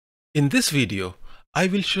In this video, I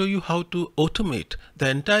will show you how to automate the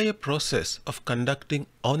entire process of conducting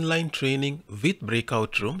online training with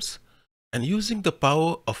breakout rooms and using the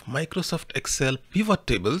power of Microsoft Excel pivot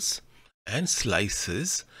tables and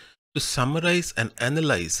slices to summarize and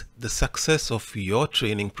analyze the success of your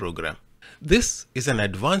training program. This is an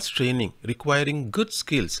advanced training requiring good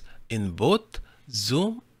skills in both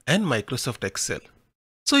Zoom and Microsoft Excel.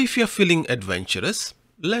 So if you're feeling adventurous,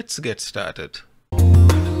 let's get started.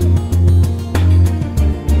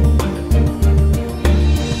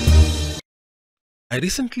 I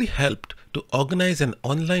recently helped to organize an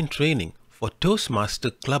online training for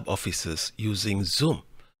Toastmasters club officers using Zoom.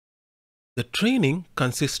 The training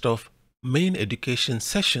consists of main education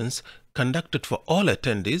sessions conducted for all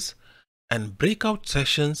attendees and breakout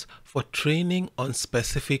sessions for training on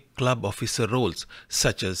specific club officer roles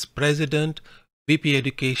such as President, VP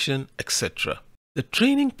Education, etc. The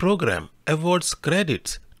training program awards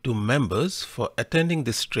credits to members for attending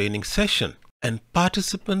this training session, and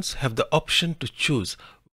participants have the option to choose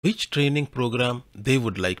which training program they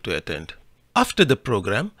would like to attend. After the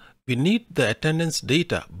program, we need the attendance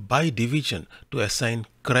data by division to assign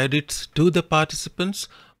credits to the participants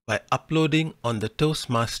by uploading on the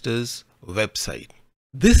Toastmasters website.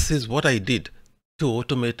 This is what I did to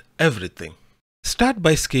automate everything. Start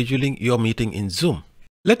by scheduling your meeting in Zoom.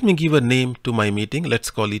 Let me give a name to my meeting.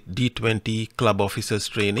 Let's call it D20 Club Officers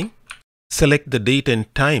Training. Select the date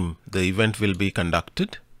and time the event will be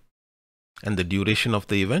conducted and the duration of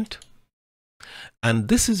the event. And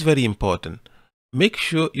this is very important. Make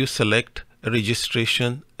sure you select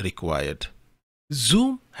registration required.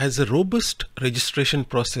 Zoom has a robust registration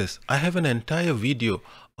process. I have an entire video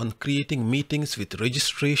on creating meetings with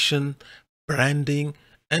registration, branding,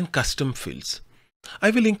 and custom fields.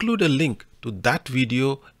 I will include a link to that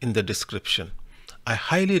video in the description. I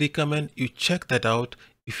highly recommend you check that out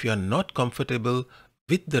if you are not comfortable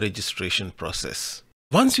with the registration process.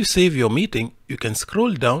 Once you save your meeting, you can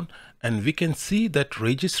scroll down and we can see that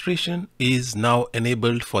registration is now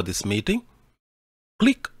enabled for this meeting.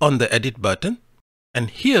 Click on the edit button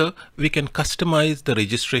and here we can customize the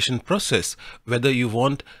registration process, whether you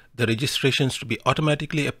want the registrations to be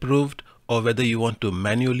automatically approved or whether you want to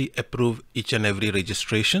manually approve each and every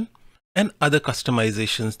registration, and other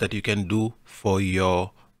customizations that you can do for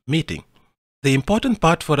your meeting. The important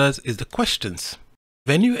part for us is the questions.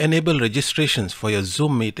 When you enable registrations for your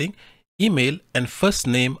Zoom meeting, email and first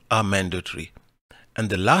name are mandatory and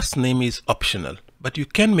the last name is optional, but you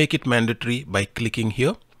can make it mandatory by clicking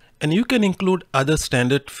here, and you can include other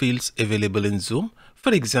standard fields available in Zoom.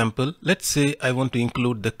 For example, let's say I want to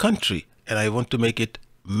include the country and I want to make it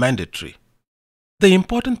mandatory. The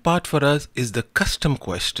important part for us is the custom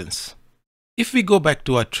questions. If we go back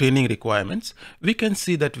to our training requirements, we can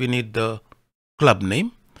see that we need the club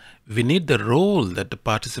name, we need the role that the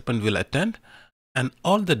participant will attend, and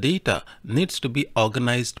all the data needs to be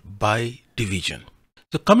organized by division.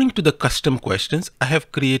 So coming to the custom questions, I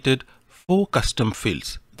have created 4 custom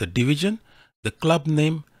fields: the division, the club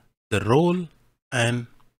name, the role, and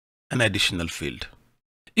an additional field.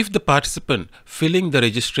 If the participant filling the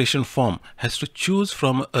registration form has to choose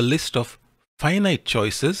from a list of finite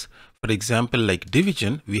choices, for example, like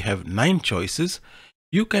division, we have 9 choices,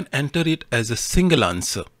 you can enter it as a single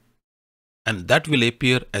answer and that will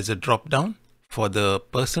appear as a drop down for the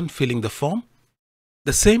person filling the form.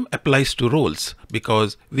 The same applies to roles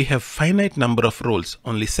because we have finite number of roles,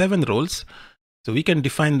 only 7 roles. So we can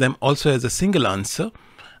define them also as a single answer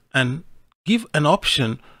and give an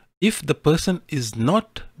option. If the person is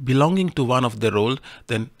not belonging to one of the role,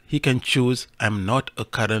 then he can choose I'm not a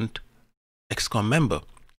current XCOM member.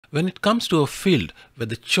 When it comes to a field where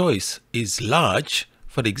the choice is large,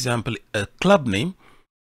 for example, a club name,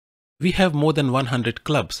 we have more than 100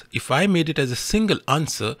 clubs. If I made it as a single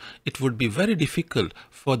answer, it would be very difficult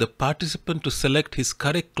for the participant to select his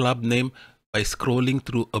correct club name by scrolling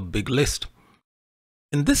through a big list.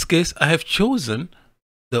 In this case, I have chosen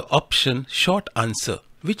the option short answer,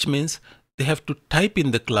 which means they have to type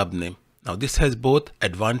in the club name. Now this has both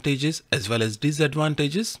advantages as well as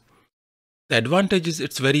disadvantages. The advantage is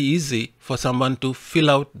it's very easy for someone to fill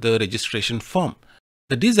out the registration form.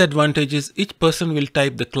 The disadvantage is each person will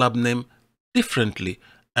type the club name differently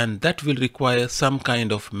and that will require some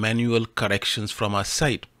kind of manual corrections from our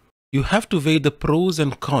side. You have to weigh the pros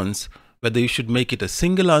and cons whether you should make it a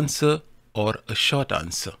single answer or a short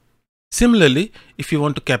answer. Similarly, if you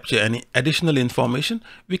want to capture any additional information,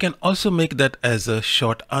 we can also make that as a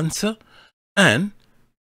short answer and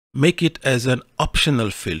make it as an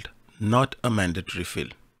optional field, not a mandatory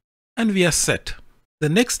field. And we are set. The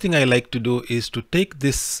next thing I like to do is to take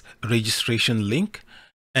this registration link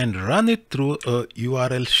and run it through a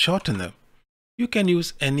URL shortener. You can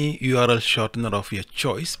use any URL shortener of your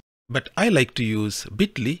choice, but I like to use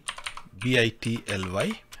bit.ly,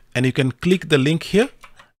 bit.ly, and you can click the link here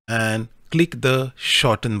and click the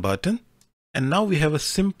shorten button. And now we have a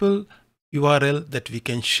simple URL that we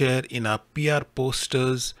can share in our PR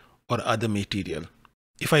posters or other material.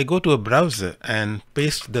 If I go to a browser and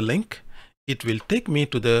paste the link, it will take me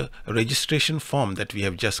to the registration form that we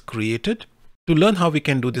have just created. To learn how we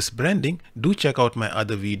can do this branding, do check out my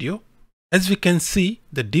other video. As we can see,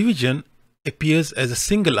 the division appears as a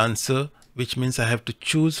single answer, which means I have to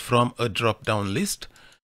choose from a drop-down list.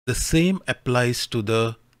 The same applies to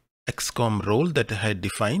the XCOM role that I had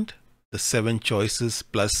defined, the 7 choices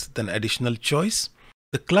plus an additional choice.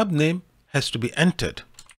 The club name has to be entered.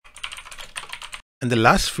 And the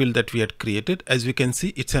last field that we had created, as we can see,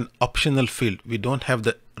 it's an optional field. We don't have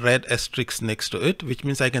the red asterisk next to it, which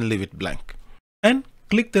means I can leave it blank. And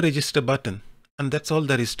click the register button. And that's all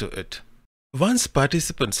there is to it. Once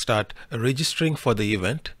participants start registering for the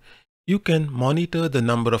event, you can monitor the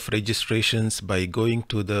number of registrations by going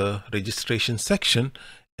to the registration section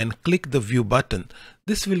and click the view button.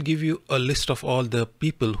 This will give you a list of all the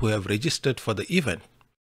people who have registered for the event.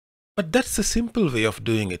 But that's a simple way of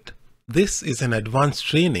doing it. This is an advanced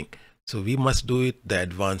training, so we must do it the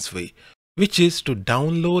advanced way, which is to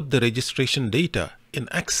download the registration data in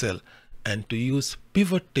Excel and to use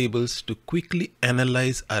pivot tables to quickly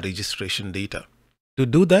analyze our registration data. To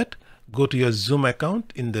do that, go to your Zoom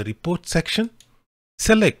account in the report section,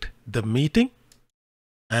 select the meeting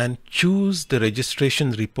and choose the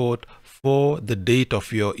registration report for the date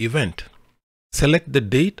of your event. Select the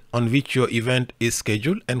date on which your event is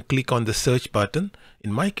scheduled and click on the search button.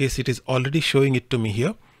 In my case, it is already showing it to me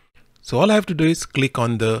here. So all I have to do is click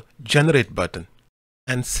on the generate button.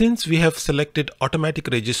 And since we have selected automatic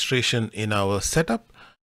registration in our setup,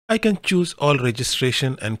 I can choose all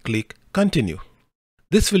registration and click continue.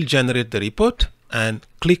 This will generate the report, and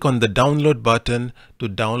click on the download button to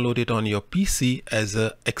download it on your PC as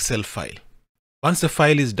an Excel file. Once the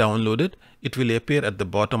file is downloaded, it will appear at the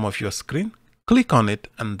bottom of your screen. Click on it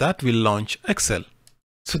and that will launch Excel.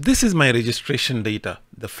 So this is my registration data: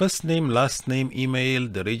 the first name, last name, email,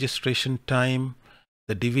 the registration time,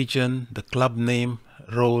 the division, the club name,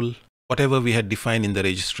 role, whatever we had defined in the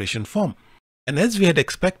registration form. And as we had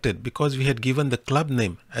expected, because we had given the club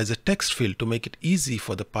name as a text field to make it easy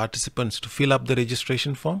for the participants to fill up the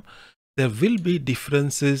registration form, there will be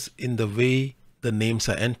differences in the way the names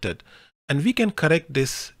are entered. And we can correct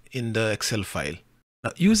this in the Excel file.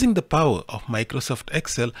 Now, using the power of Microsoft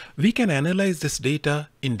Excel, we can analyze this data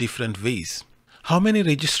in different ways. How many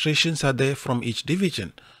registrations are there from each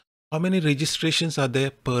division? How many registrations are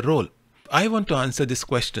there per role? I want to answer these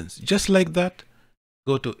questions just like that.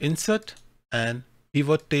 Go to Insert and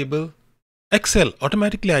Pivot Table. Excel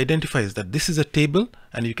automatically identifies that this is a table,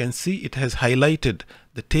 and you can see it has highlighted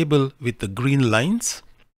the table with the green lines.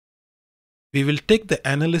 We will take the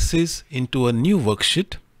analysis into a new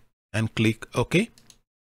worksheet and click OK.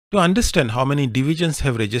 To understand how many divisions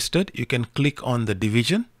have registered, you can click on the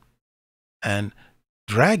division and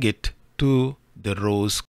drag it to the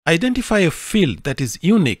rows. Identify a field that is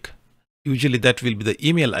unique. Usually that will be the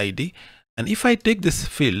email ID. And if I take this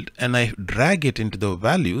field and I drag it into the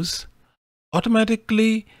values,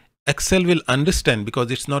 automatically Excel will understand,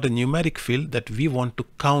 because it's not a numeric field, that we want to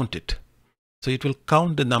count it. So it will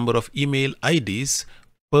count the number of email IDs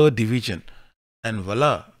per division. And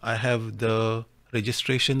voila, I have the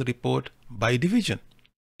registration report by division.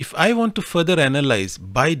 If I want to further analyze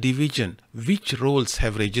by division which roles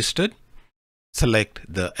have registered, select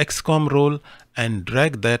the XCOM role and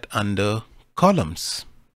drag that under columns.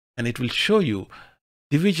 And it will show you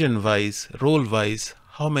division wise, role wise,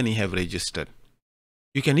 how many have registered.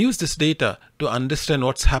 You can use this data to understand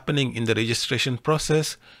what's happening in the registration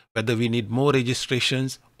process, whether we need more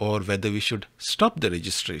registrations or whether we should stop the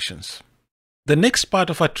registrations. The next part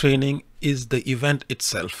of our training is the event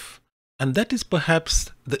itself. And that is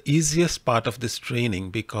perhaps the easiest part of this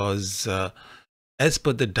training, because as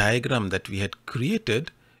per the diagram that we had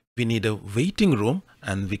created, we need a waiting room,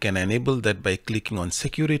 and we can enable that by clicking on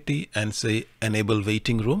security and say enable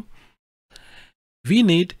waiting room. We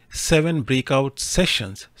need 7 breakout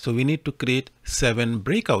sessions. So we need to create 7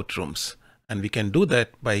 breakout rooms. And we can do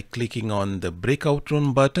that by clicking on the breakout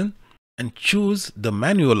room button and choose the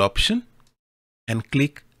manual option and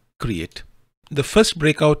click create. The first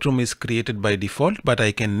breakout room is created by default, but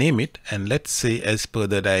I can name it, and let's say as per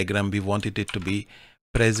the diagram we wanted it to be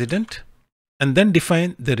president, and then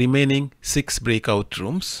define the remaining 6 breakout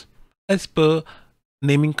rooms as per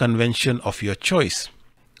naming convention of your choice.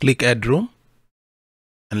 Click add room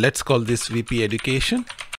And let's call this VP Education,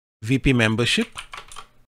 VP Membership.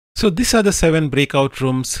 So these are the 7 breakout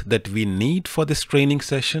rooms that we need for this training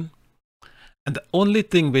session. And the only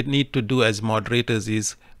thing we need to do as moderators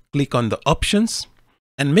is click on the options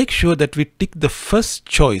and make sure that we tick the first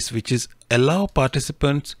choice, which is allow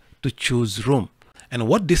participants to choose room. And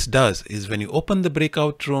what this does is when you open the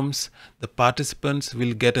breakout rooms, the participants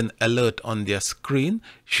will get an alert on their screen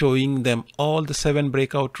showing them all the 7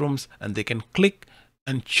 breakout rooms, and they can click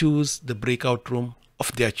and choose the breakout room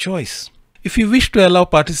of their choice. If you wish to allow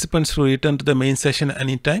participants to return to the main session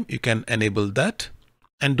anytime, you can enable that.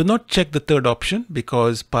 And do not check the third option,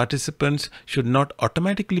 because participants should not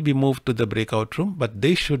automatically be moved to the breakout room, but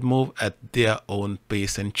they should move at their own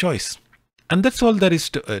pace and choice. And that's all there is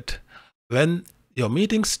to it. When your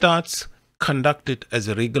meeting starts, conduct it as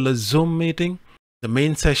a regular Zoom meeting. The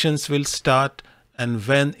main sessions will start, and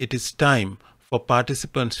when it is time for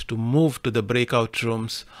participants to move to the breakout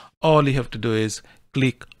rooms, all you have to do is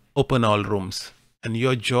click Open All Rooms, and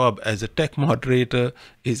your job as a tech moderator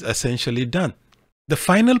is essentially done. The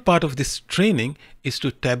final part of this training is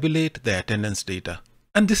to tabulate the attendance data.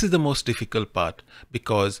 And this is the most difficult part,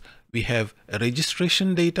 because we have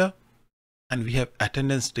registration data and we have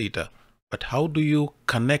attendance data. But how do you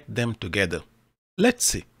connect them together? Let's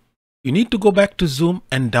see. You need to go back to Zoom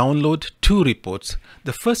and download 2 reports.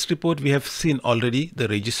 The first report we have seen already, the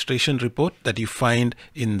registration report that you find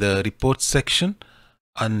in the reports section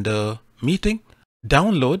under meeting.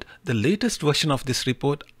 Download the latest version of this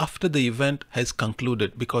report after the event has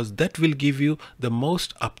concluded, because that will give you the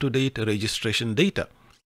most up-to-date registration data.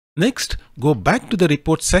 Next, go back to the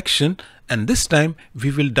report section, and this time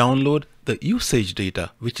we will download the usage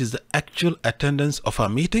data, which is the actual attendance of our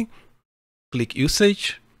meeting. Click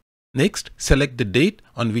Usage. Next, select the date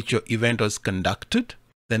on which your event was conducted.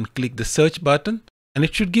 Then click the search button, and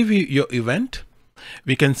it should give you your event.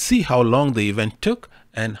 We can see how long the event took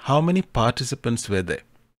and how many participants were there.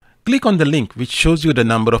 Click on the link which shows you the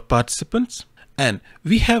number of participants. And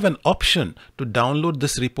we have an option to download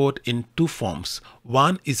this report in 2 forms.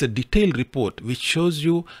 One is a detailed report which shows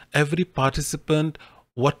you every participant,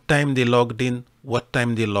 what time they logged in, what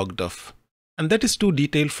time they logged off. And that is too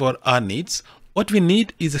detailed for our needs. What we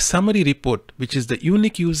need is a summary report, which is the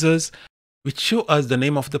unique users, which show us the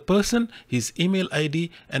name of the person, his email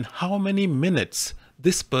ID, and how many minutes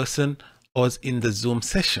this person was in the Zoom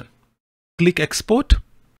session. Click Export.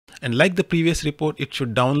 And like the previous report, it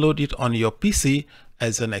should download it on your PC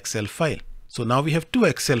as an Excel file. So now we have 2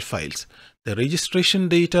 Excel files, the registration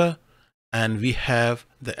data and we have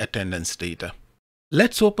the attendance data.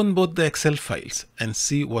 Let's open both the Excel files and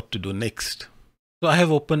see what to do next. So I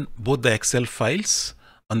have opened both the Excel files.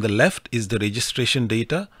 On the left is the registration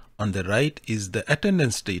data. On the right is the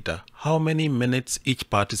attendance data, how many minutes each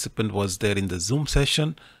participant was there in the Zoom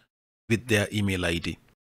session with their email ID.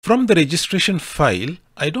 From the registration file,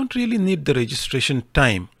 I don't really need the registration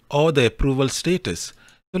time or the approval status.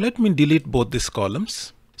 So let me delete both these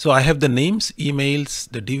columns. So I have the names, emails,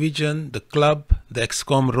 the division, the club, the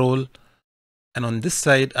XCOM role. And on this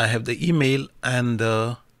side, I have the email and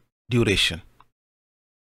the duration.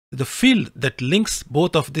 The field that links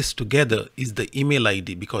both of this together is the email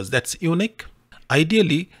ID, because that's unique.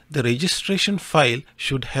 Ideally, the registration file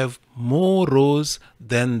should have more rows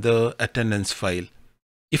than the attendance file.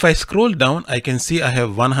 If I scroll down, I can see I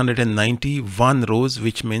have 191 rows,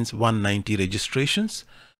 which means 190 registrations.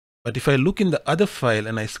 But if I look in the other file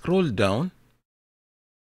and I scroll down,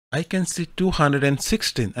 I can see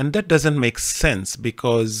 216, and that doesn't make sense,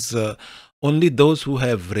 because only those who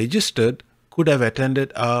have registered could have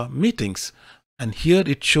attended our meetings. And here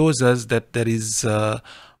it shows us that there is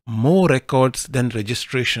more records than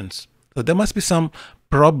registrations. So there must be some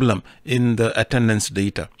problem in the attendance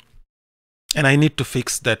data. And I need to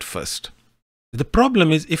fix that first. The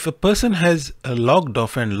problem is, if a person has logged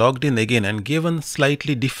off and logged in again and given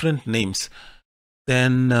slightly different names,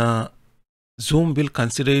 then Zoom will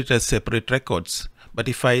consider it as separate records. But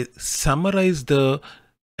if I summarize the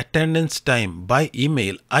attendance time by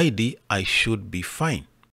email ID, I should be fine.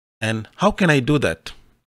 And how can I do that?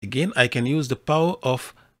 Again, I can use the power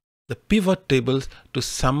of the pivot tables to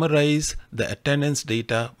summarize the attendance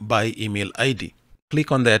data by email ID. Click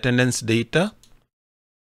on the attendance data,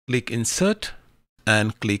 click Insert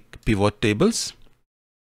and click Pivot Tables.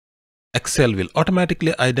 Excel will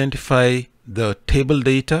automatically identify the table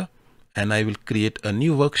data, and I will create a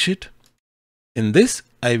new worksheet. In this,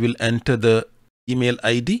 I will enter the email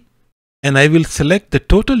ID and I will select the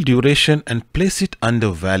total duration and place it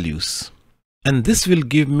under values. And this will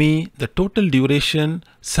give me the total duration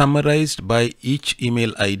summarized by each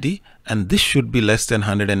email ID, and this should be less than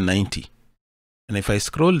 190. And if I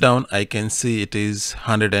scroll down, I can see it is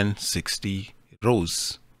 160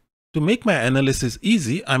 rows. To make my analysis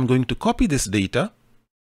easy, I'm going to copy this data,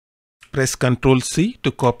 press Ctrl C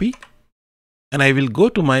to copy, and I will go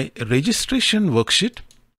to my registration worksheet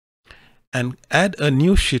and add a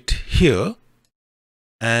new sheet here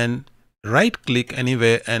and right click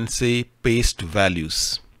anywhere and say paste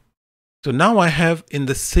values. So now I have in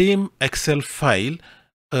the same Excel file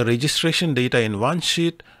a registration data in one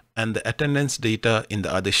sheet and the attendance data in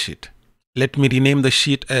the other sheet. Let me rename the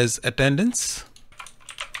sheet as attendance.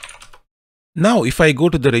 Now if I go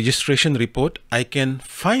to the registration report, I can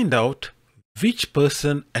find out which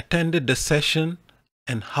person attended the session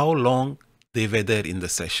and how long they were there in the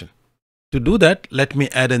session. To do that, let me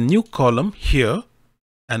add a new column here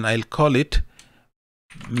and I'll call it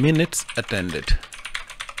minutes attended.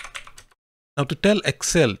 Now to tell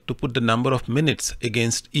Excel to put the number of minutes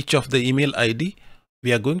against each of the email ID,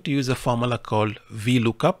 we are going to use a formula called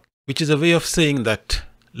VLOOKUP, which is a way of saying that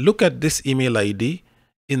look at this email ID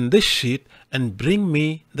in this sheet and bring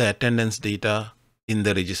me the attendance data in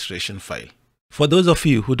the registration file. For those of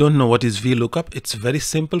you who don't know what is VLOOKUP, it's a very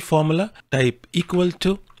simple formula. Type equal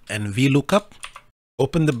to and VLOOKUP,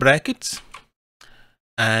 open the brackets,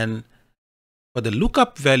 and for the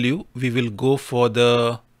lookup value, we will go for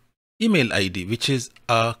the email ID, which is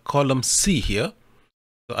a column C here.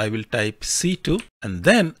 So I will type C2 and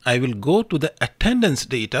then I will go to the attendance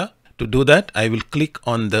data. To do that, I will click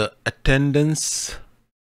on the attendance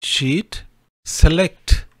sheet,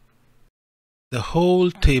 select the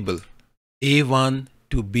whole table A1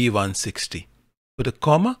 to B160, put a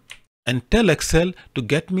comma and tell Excel to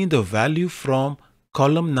get me the value from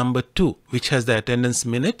column number 2, which has the attendance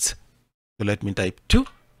minutes. So let me type 2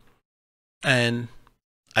 and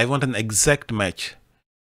I want an exact match,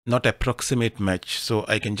 not approximate match. So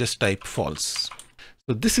I can just type false.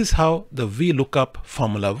 So this is how the VLOOKUP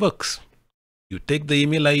formula works. You take the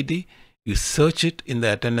email ID, you search it in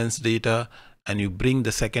the attendance data, and you bring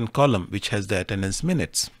the second column, which has the attendance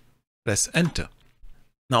minutes. Press enter.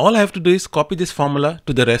 Now all I have to do is copy this formula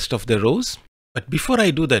to the rest of the rows. But before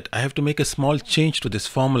I do that, I have to make a small change to this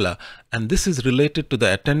formula. And this is related to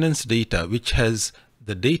the attendance data, which has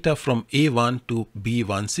the data from A1 to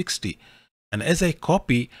B160. And as I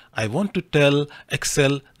copy, I want to tell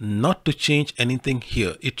Excel not to change anything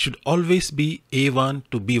here. It should always be A1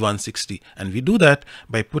 to B160. And we do that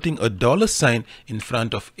by putting a $ in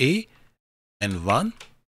front of A and 1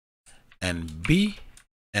 and B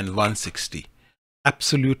and 160.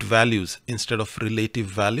 Absolute values instead of relative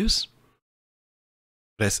values.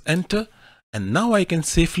 Press enter. And now I can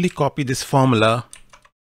safely copy this formula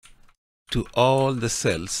to all the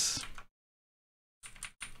cells.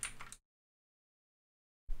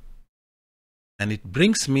 And it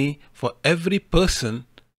brings me for every person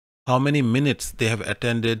how many minutes they have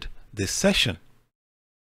attended this session.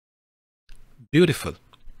 Beautiful.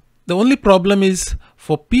 The only problem is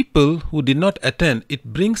for people who did not attend, it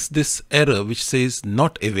brings this error which says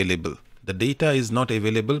not available. The data is not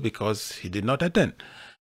available because he did not attend.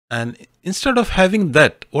 And instead of having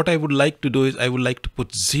that, what I would like to do is I would like to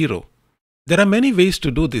put 0. There are many ways to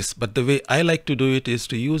do this, but the way I like to do it is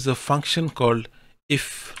to use a function called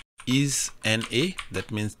if is NA.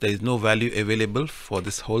 That means there is no value available for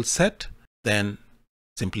this whole set. Then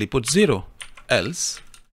simply put 0. Else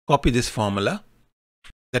copy this formula.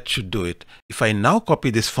 That should do it. If I now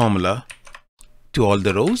copy this formula to all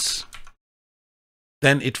the rows,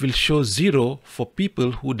 then it will show 0 for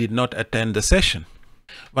people who did not attend the session.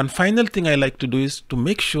 One final thing I like to do is to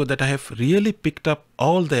make sure that I have really picked up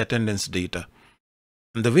all the attendance data.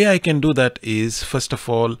 And the way I can do that is, first of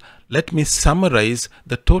all, let me summarize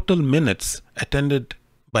the total minutes attended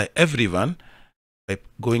by everyone by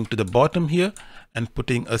going to the bottom here and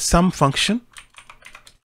putting a sum function.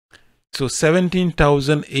 So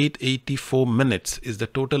 17,884 minutes is the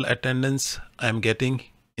total attendance I'm getting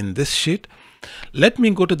in this sheet. Let me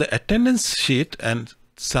go to the attendance sheet and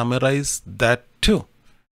summarize that too.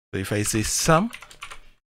 So if I say sum,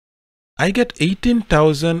 I get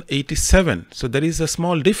 18,087. So there is a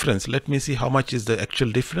small difference. Let me see how much is the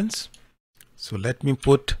actual difference. So let me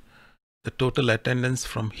put the total attendance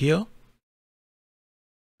from here.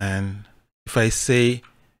 And if I say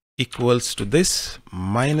equals to this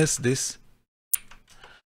minus this,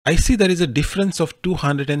 I see there is a difference of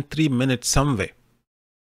 203 minutes somewhere.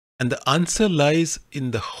 And the answer lies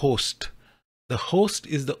in the host. The host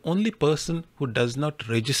is the only person who does not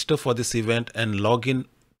register for this event and log in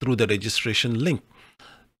through the registration link.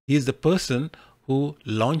 He is the person who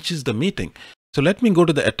launches the meeting. So let me go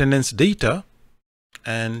to the attendance data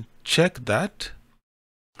and check that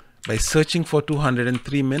by searching for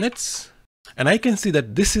 203 minutes. And I can see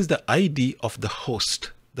that this is the ID of the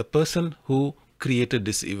host, the person who created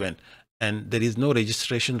this event, and there is no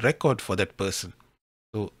registration record for that person.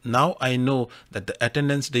 So now I know that the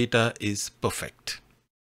attendance data is perfect.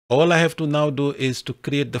 All I have to now do is to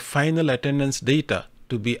create the final attendance data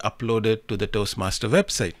to be uploaded to the Toastmaster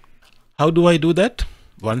website. How do I do that?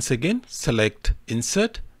 Once again, select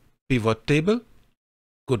Insert, Pivot Table,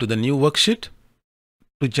 go to the new worksheet.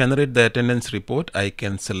 To generate the attendance report, I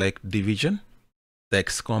can select division, the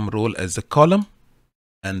XCOM role as the column,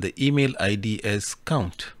 and the email ID as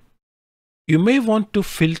count. You may want to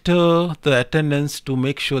filter the attendance to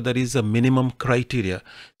make sure there is a minimum criteria.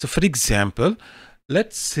 So for example,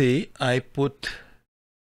 let's say I put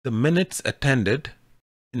the minutes attended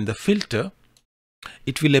in the filter.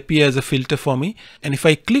 It will appear as a filter for me. And if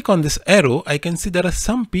I click on this arrow, I can see there are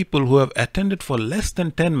some people who have attended for less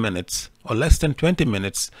than 10 minutes or less than 20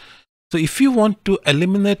 minutes. So if you want to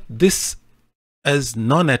eliminate this as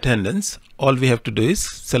non-attendance, all we have to do is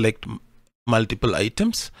select multiple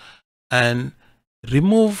items and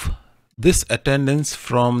remove this attendance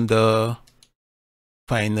from the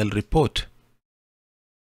final report.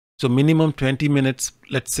 So minimum 20 minutes,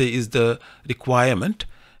 let's say, is the requirement.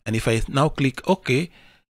 And if I now click OK,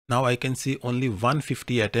 now I can see only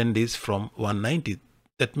 150 attendees from 190.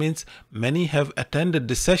 That means many have attended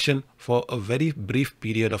this session for a very brief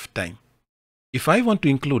period of time. If I want to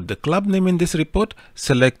include the club name in this report,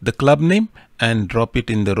 select the club name and drop it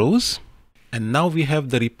in the rows. And now we have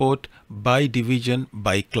the report by division,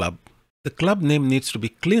 by club. The club name needs to be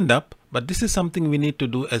cleaned up, but this is something we need to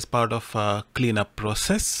do as part of our cleanup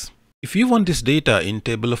process. If you want this data in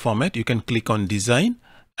tabular format, you can click on Design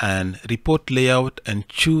and Report Layout and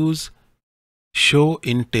choose Show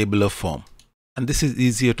in Tabular Form. And this is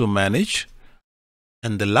easier to manage.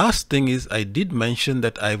 And the last thing is, I did mention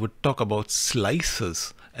that I would talk about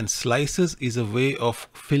slicers, and slicers is a way of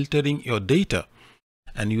filtering your data.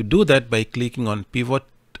 And you do that by clicking on Pivot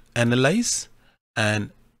Analyze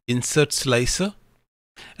and Insert Slicer.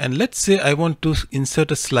 And let's say I want to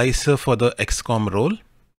insert a slicer for the XCOM role.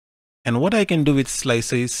 And what I can do with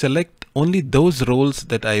slicer is select only those roles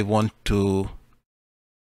that I want to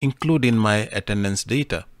include in my attendance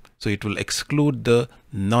data. So it will exclude the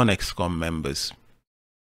non-XCOM members.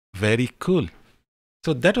 Very cool.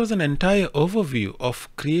 So that was an entire overview of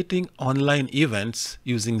creating online events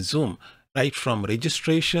using Zoom, right from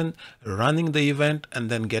registration, running the event, and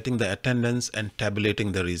then getting the attendance and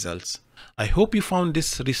tabulating the results. I hope you found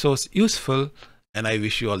this resource useful, and I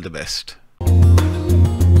wish you all the best.